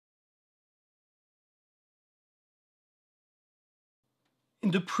In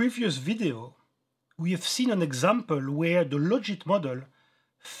the previous video, we have seen an example where the logit model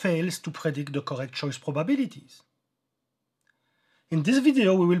fails to predict the correct choice probabilities. In this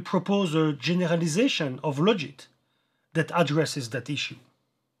video, we will propose a generalization of logit that addresses that issue.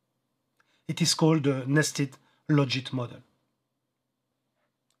 It is called the nested logit model.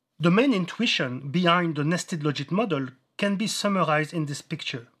 The main intuition behind the nested logit model can be summarized in this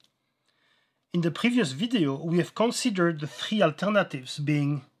picture. In the previous video, we have considered the three alternatives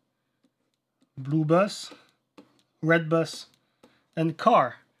being blue bus, red bus, and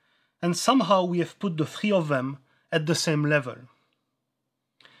car, and somehow we have put the three of them at the same level.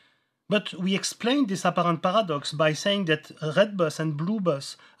 But we explained this apparent paradox by saying that red bus and blue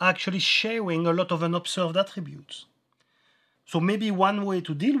bus are actually sharing a lot of unobserved attributes. So maybe one way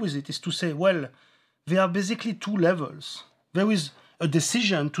to deal with it is to say, well, there are basically two levels. There is a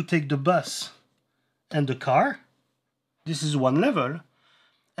decision to take the bus and the car. This is one level.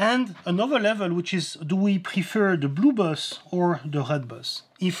 And another level, which is, do we prefer the blue bus or the red bus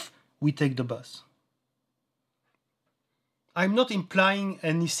if we take the bus? I'm not implying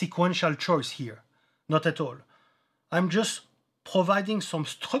any sequential choice here, not at all. I'm just providing some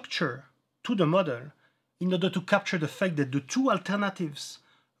structure to the model in order to capture the fact that the two alternatives,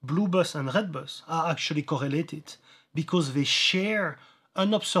 blue bus and red bus, are actually correlated because they share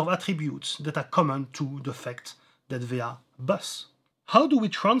unobserved attributes that are common to the fact that they are bus. How do we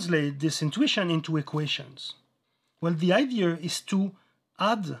translate this intuition into equations? Well, the idea is to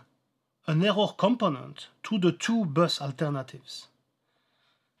add an error component to the two bus alternatives.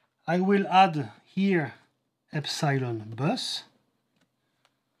 I will add here epsilon bus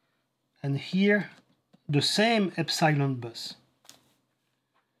and here the same epsilon bus.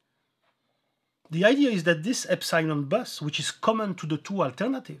 The idea is that this epsilon bus, which is common to the two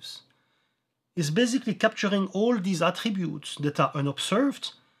alternatives, is basically capturing all these attributes that are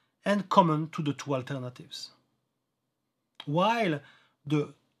unobserved and common to the two alternatives. While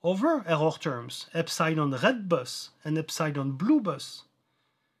the other error terms, epsilon red bus and epsilon blue bus,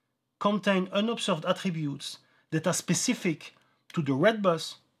 contain unobserved attributes that are specific to the red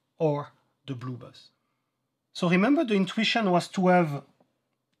bus or the blue bus. So remember, the intuition was to have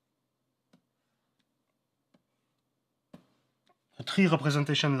a tree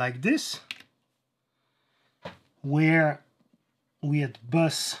representation like this, where we had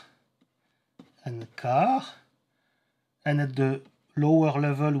bus and car, and at the lower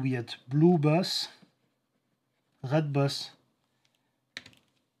level we had blue bus, red bus,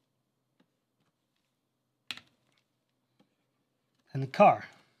 and car.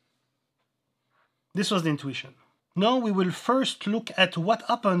 This was the intuition. Now we will first look at what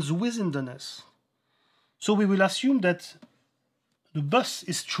happens within the nest. So we will assume that the bus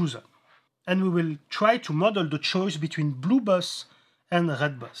is chosen, and we will try to model the choice between blue bus and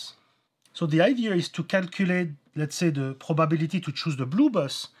red bus. So the idea is to calculate, let's say, the probability to choose the blue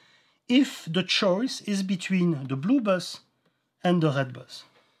bus if the choice is between the blue bus and the red bus.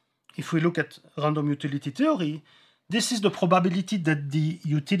 If we look at random utility theory, this is the probability that the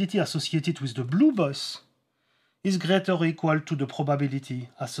utility associated with the blue bus is greater or equal to the probability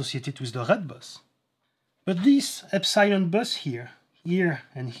associated with the red bus. But this epsilon bus here,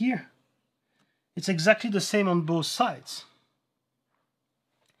 and here, it's exactly the same on both sides.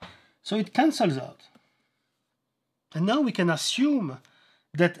 So it cancels out. And now we can assume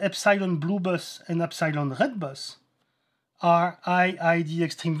that epsilon blue bus and epsilon red bus are IID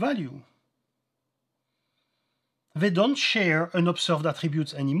extreme value. They don't share unobserved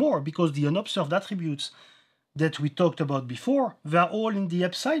attributes anymore because the unobserved attributes that we talked about before, they are all in the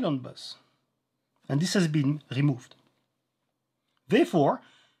epsilon bus. And this has been removed. Therefore,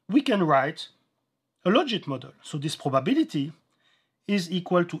 we can write a logit model. So this probability is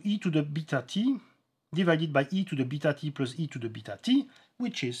equal to e to the beta t divided by e to the beta t plus e to the beta t,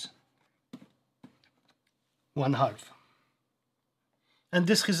 which is 1/2. And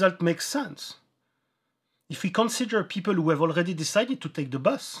this result makes sense. If we consider people who have already decided to take the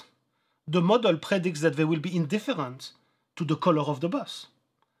bus, the model predicts that they will be indifferent to the color of the bus,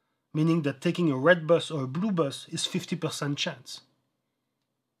 meaning that taking a red bus or a blue bus is 50% chance.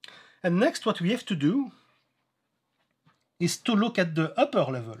 And next, what we have to do is to look at the upper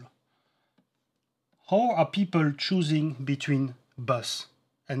level. How are people choosing between bus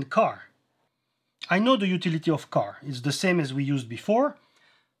and car? I know the utility of car. It's the same as we used before.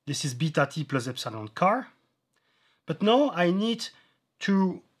 This is beta t plus epsilon car. But now I need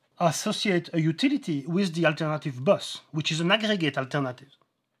to associate a utility with the alternative bus, which is an aggregate alternative.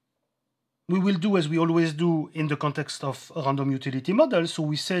 We will do as we always do in the context of a random utility model. So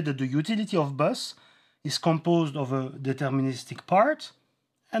we say that the utility of bus is composed of a deterministic part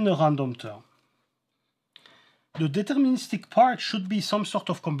and a random term. The deterministic part should be some sort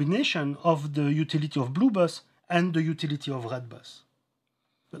of combination of the utility of blue bus and the utility of red bus.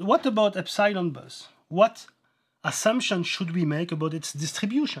 But what about epsilon bus? What assumption should we make about its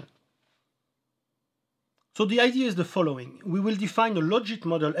distribution? So the idea is the following. We will define a logit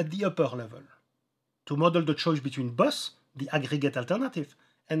model at the upper level to model the choice between bus, the aggregate alternative,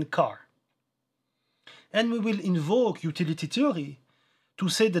 and car. And we will invoke utility theory to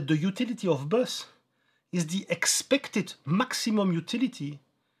say that the utility of bus is the expected maximum utility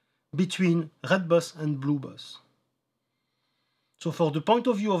between red bus and blue bus. So for the point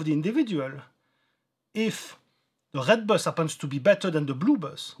of view of the individual, if the red bus happens to be better than the blue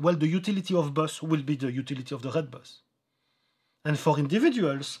bus, well, the utility of bus will be the utility of the red bus. And for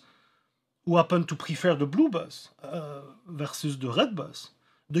individuals who happen to prefer the blue bus versus the red bus,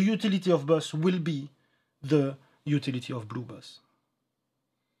 the utility of bus will be the utility of blue bus.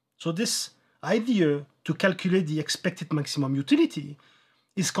 So this idea to calculate the expected maximum utility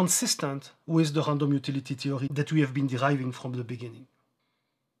is consistent with the random utility theory that we have been deriving from the beginning.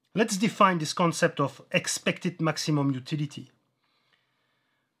 Let's define this concept of expected maximum utility.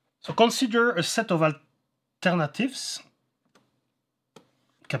 So consider a set of alternatives,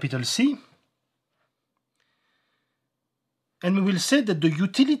 capital C, and we will say that the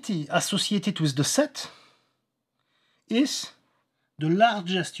utility associated with the set is the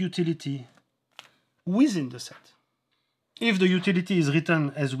largest utility within the set. If the utility is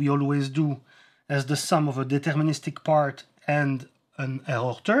written, as we always do, as the sum of a deterministic part and an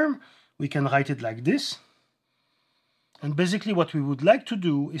error term, we can write it like this. And basically what we would like to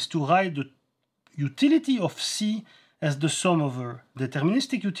do is to write the utility of C as the sum of a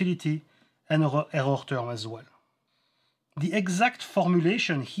deterministic utility and an error term as well. The exact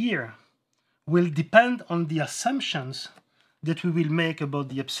formulation here will depend on the assumptions that we will make about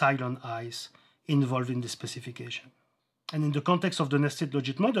the epsilon i's involved in the specification. And in the context of the nested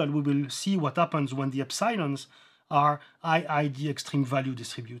logit model, we will see what happens when the epsilons are IID extreme value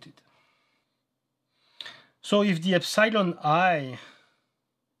distributed. So if the epsilon I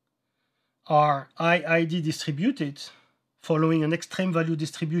are IID distributed following an extreme value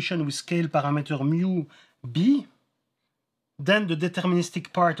distribution with scale parameter mu b, then the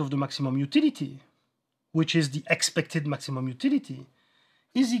deterministic part of the maximum utility, which is the expected maximum utility,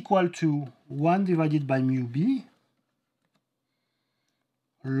 is equal to 1 divided by mu b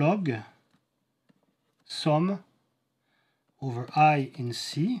log sum over I in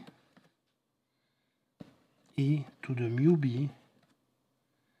C e to the mu b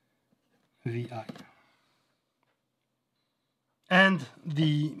vi. And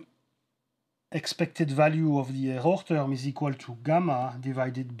the expected value of the error term is equal to gamma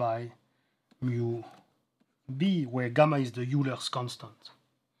divided by mu b, where gamma is the Euler's constant.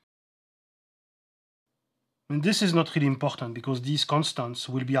 And this is not really important because these constants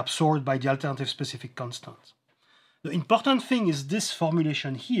will be absorbed by the alternative specific constant. The important thing is this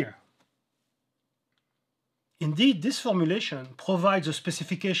formulation here. Indeed, this formulation provides a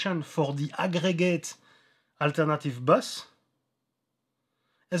specification for the aggregate alternative bus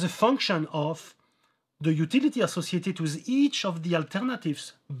as a function of the utility associated with each of the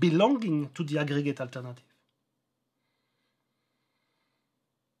alternatives belonging to the aggregate alternative.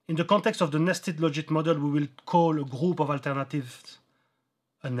 In the context of the nested logit model, we will call a group of alternatives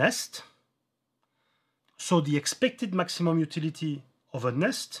a nest. So the expected maximum utility of a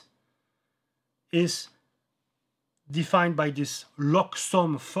nest is defined by this log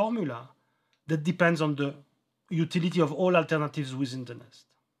sum formula that depends on the utility of all alternatives within the nest.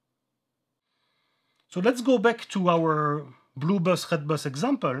 So let's go back to our blue bus, red bus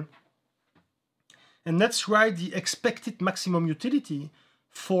example, and let's write the expected maximum utility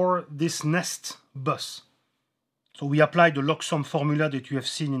for this nest bus. So we apply the log sum formula that you have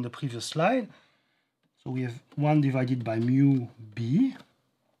seen in the previous slide. So we have 1 divided by mu b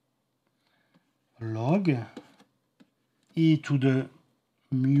log e to the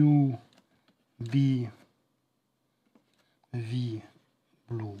mu b v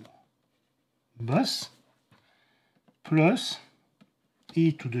blue bus plus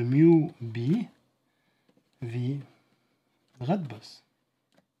e to the mu b v red bus.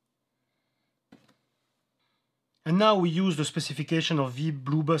 And now we use the specification of V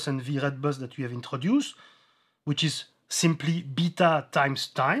blue bus and V red bus that we have introduced, which is simply beta times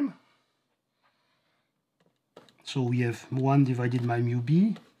time. So we have 1 divided by mu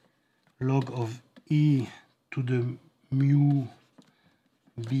b log of e to the mu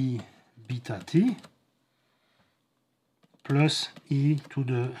b beta t plus e to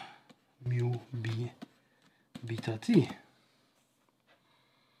the mu b beta t.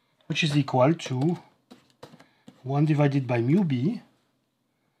 which is equal to 1 divided by mu b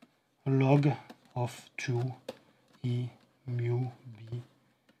log of 2 e mu b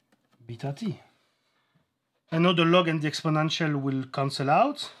beta t. And now the log and the exponential will cancel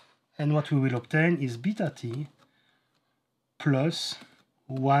out, and what we will obtain is beta t plus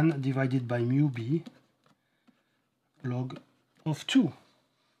 1 divided by mu b log of 2.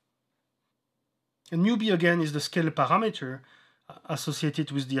 And mu b again is the scale parameter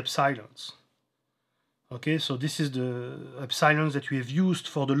associated with the epsilons. Okay, so this is the epsilons that we have used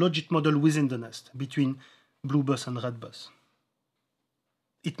for the logit model within the nest between blue bus and red bus.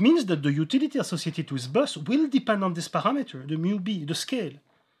 It means that the utility associated with bus will depend on this parameter, the mu b, the scale.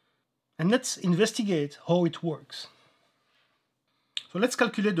 And let's investigate how it works. So let's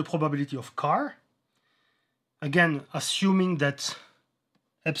calculate the probability of car. Again, assuming that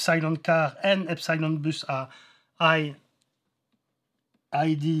epsilon car and epsilon bus are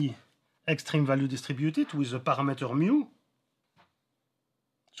ID extreme value distributed with the parameter mu.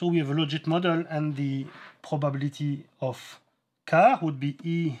 So we have a logit model, and the probability of car would be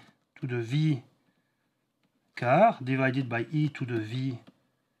e to the v car divided by e to the v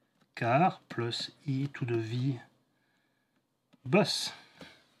car plus e to the v bus,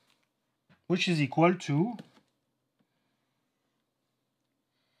 which is equal to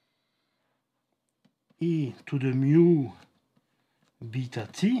e to the mu beta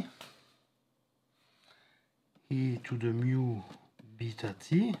t, e to the mu beta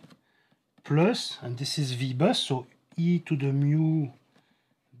t plus, and this is v bus, so e to the mu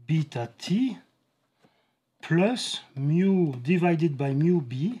beta t plus mu divided by mu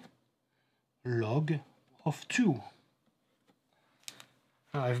b log of 2.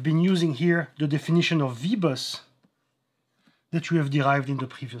 I've been using here the definition of v bus that we have derived in the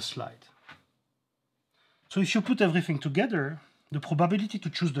previous slide. So if you put everything together, the probability to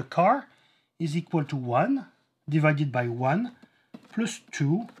choose the car is equal to 1 divided by 1 plus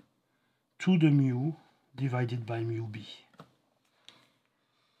 2 to the mu divided by mu b.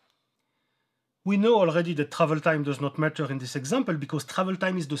 We know already that travel time does not matter in this example because travel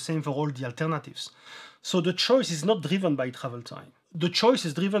time is the same for all the alternatives. So the choice is not driven by travel time. The choice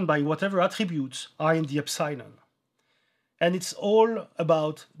is driven by whatever attributes are in the epsilon. And it's all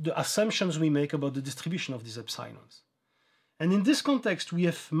about the assumptions we make about the distribution of these epsilons. And in this context, we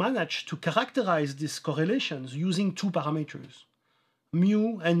have managed to characterize these correlations using two parameters,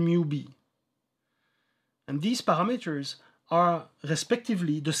 mu and mu b. And these parameters are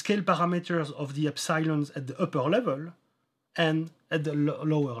respectively the scale parameters of the epsilons at the upper level and at the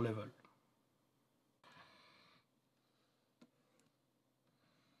lower level.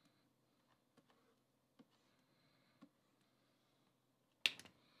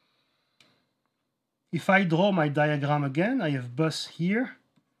 If I draw my diagram again, I have bus here,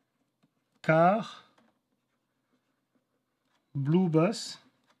 car, blue bus,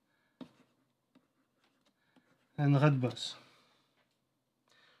 and red bus.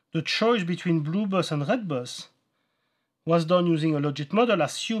 The choice between blue bus and red bus was done using a logit model,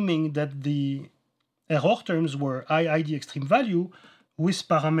 assuming that the error terms were ID extreme value with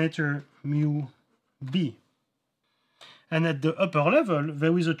parameter mu b. And at the upper level,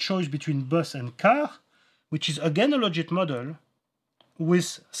 there is a choice between bus and car, which is again a logit model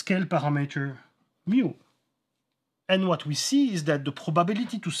with scale parameter mu. And what we see is that the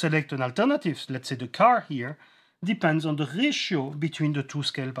probability to select an alternative, let's say the car here, depends on the ratio between the two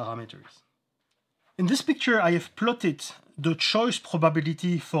scale parameters. In this picture, I have plotted the choice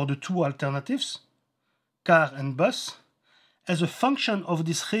probability for the two alternatives, car and bus, as a function of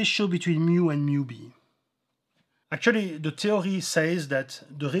this ratio between mu and mu b. Actually, the theory says that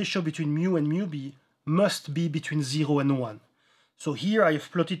the ratio between mu and mu b must be between 0 and 1. So here I have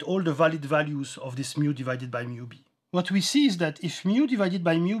plotted all the valid values of this mu divided by mu b. What we see is that if mu divided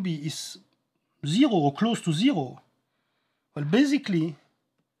by mu b is 0 or close to 0, well, basically,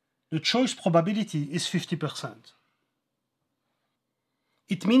 the choice probability is 50%.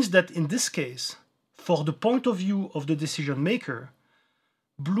 It means that in this case, for the point of view of the decision maker,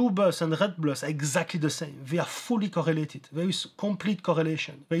 blue bus and red bus are exactly the same. They are fully correlated. There is complete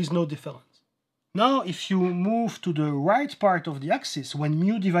correlation. There is no difference. Now, if you move to the right part of the axis, when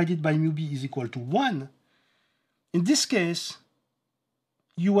mu divided by mu b is equal to 1, in this case,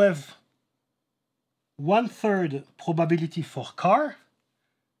 you have 1/3 probability for car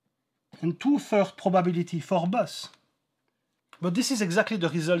and 2/3 probability for bus. But this is exactly the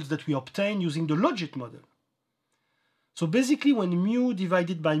results that we obtain using the logit model. So basically, when mu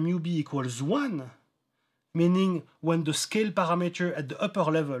divided by mu b equals 1, meaning when the scale parameter at the upper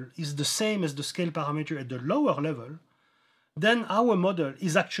level is the same as the scale parameter at the lower level, then our model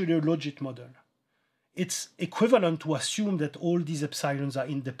is actually a logit model. It's equivalent to assume that all these epsilons are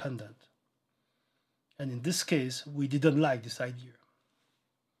independent. And in this case, we didn't like this idea.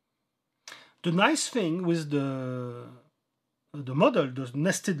 The nice thing with the model, the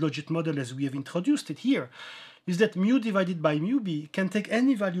nested logit model as we have introduced it here, is that mu divided by mu b can take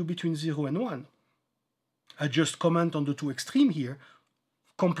any value between 0 and 1. I just comment on the two extremes here,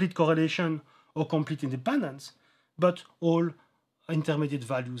 complete correlation or complete independence, but all intermediate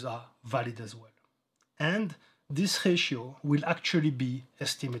values are valid as well. And this ratio will actually be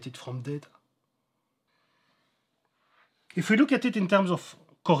estimated from data. If we look at it in terms of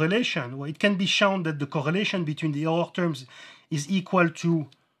correlation, well, it can be shown that the correlation between the error terms is equal to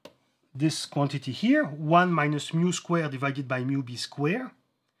this quantity here, 1 minus mu squared divided by mu b squared.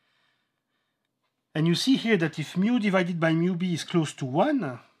 And you see here that if mu divided by mu b is close to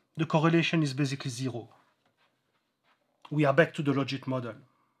 1, the correlation is basically 0. We are back to the logit model.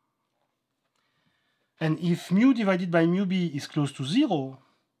 And if mu divided by mu b is close to 0,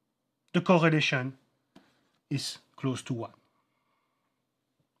 the correlation is close to 1.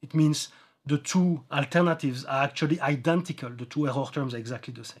 It means the two alternatives are actually identical. The two error terms are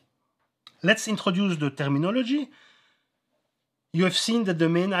exactly the same. Let's introduce the terminology. You have seen that the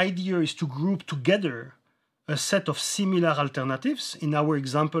main idea is to group together a set of similar alternatives. In our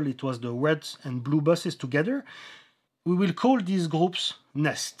example, it was the red and blue buses together. We will call these groups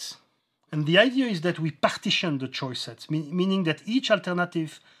nests. And the idea is that we partition the choice sets, meaning that each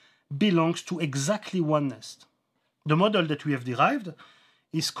alternative belongs to exactly one nest. The model that we have derived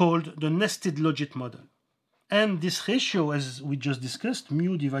is called the nested logit model. And this ratio, as we just discussed,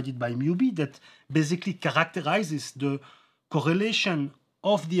 mu divided by mu b, that basically characterizes the correlation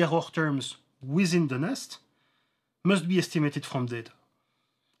of the error terms within the nest, must be estimated from data.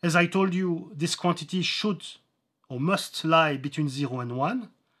 As I told you, this quantity should or must lie between 0 and 1.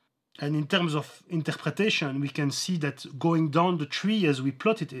 And in terms of interpretation, we can see that going down the tree as we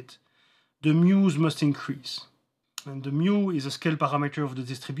plotted it, the mu's must increase. And the mu is a scale parameter of the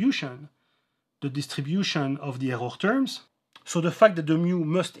distribution of the error terms. So the fact that the mu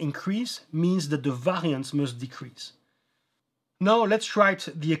must increase means that the variance must decrease. Now let's write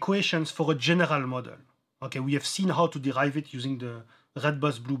the equations for a general model. Okay, we have seen how to derive it using the red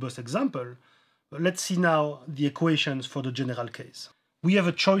bus, blue bus example. But let's see now the equations for the general case. We have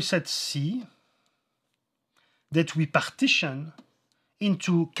a choice set C that we partition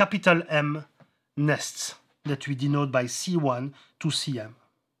into capital M nests that we denote by C1 to Cm.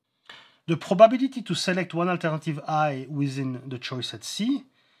 The probability to select one alternative I within the choice set C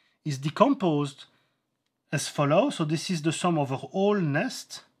is decomposed as follows. So this is the sum over all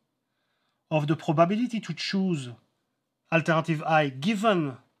nests of the probability to choose alternative I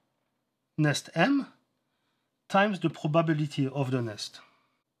given nest M times the probability of the nest.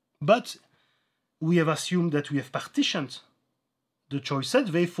 But we have assumed that we have partitioned the choice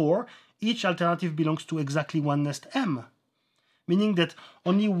set, therefore each alternative belongs to exactly one nest M, meaning that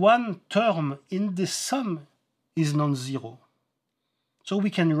only one term in this sum is non-zero. So we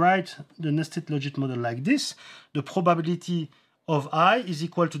can write the nested logit model like this. The probability of I is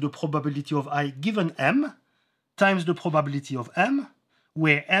equal to the probability of I given M times the probability of M,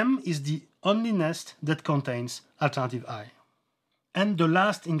 where M is the only nest that contains alternative I. And the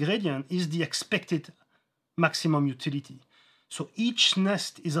last ingredient is the expected maximum utility. So each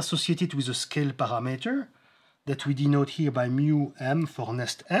nest is associated with a scale parameter that we denote here by mu m for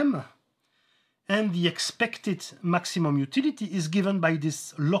nest M. And the expected maximum utility is given by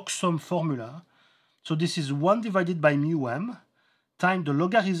this log sum formula. So this is 1 divided by mu m times the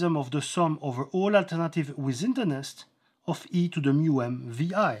logarithm of the sum over all alternatives within the nest of e to the mu m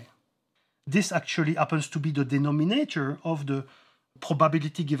vi. This actually happens to be the denominator of the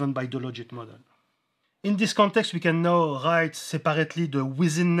probability given by the logit model. In this context, we can now write separately the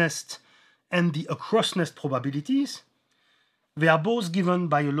within nest and the across nest probabilities. They are both given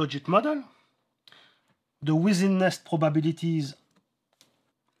by a logit model. The within nest probabilities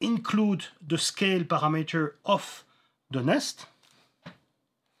include the scale parameter of the nest,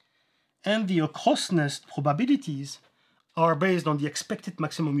 and the across nest probabilities are based on the expected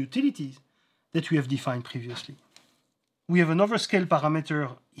maximum utility that we have defined previously. We have another scale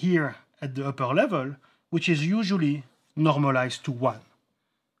parameter here at the upper level, which is usually normalized to 1.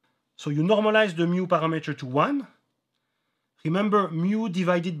 So you normalize the mu parameter to 1. Remember, mu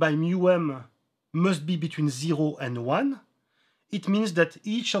divided by mu m must be between 0 and 1. It means that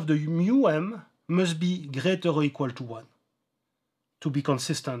each of the mu m must be greater or equal to 1 to be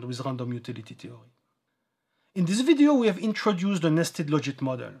consistent with random utility theory. In this video, we have introduced the nested logit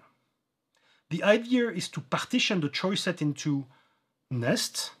model. The idea is to partition the choice set into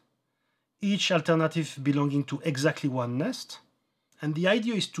nests, each alternative belonging to exactly one nest. And the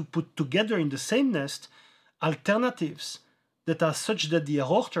idea is to put together in the same nest alternatives that are such that the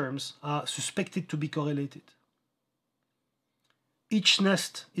error terms are suspected to be correlated. Each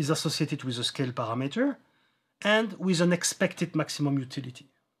nest is associated with a scale parameter and with an expected maximum utility.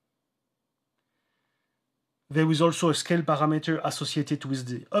 There is also a scale parameter associated with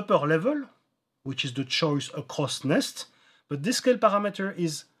the upper level, which is the choice across nests, but this scale parameter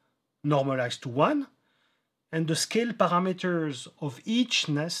is normalized to 1, and the scale parameters of each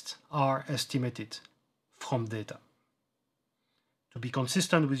nest are estimated from data. To be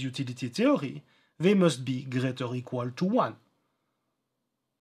consistent with utility theory, they must be greater or equal to 1.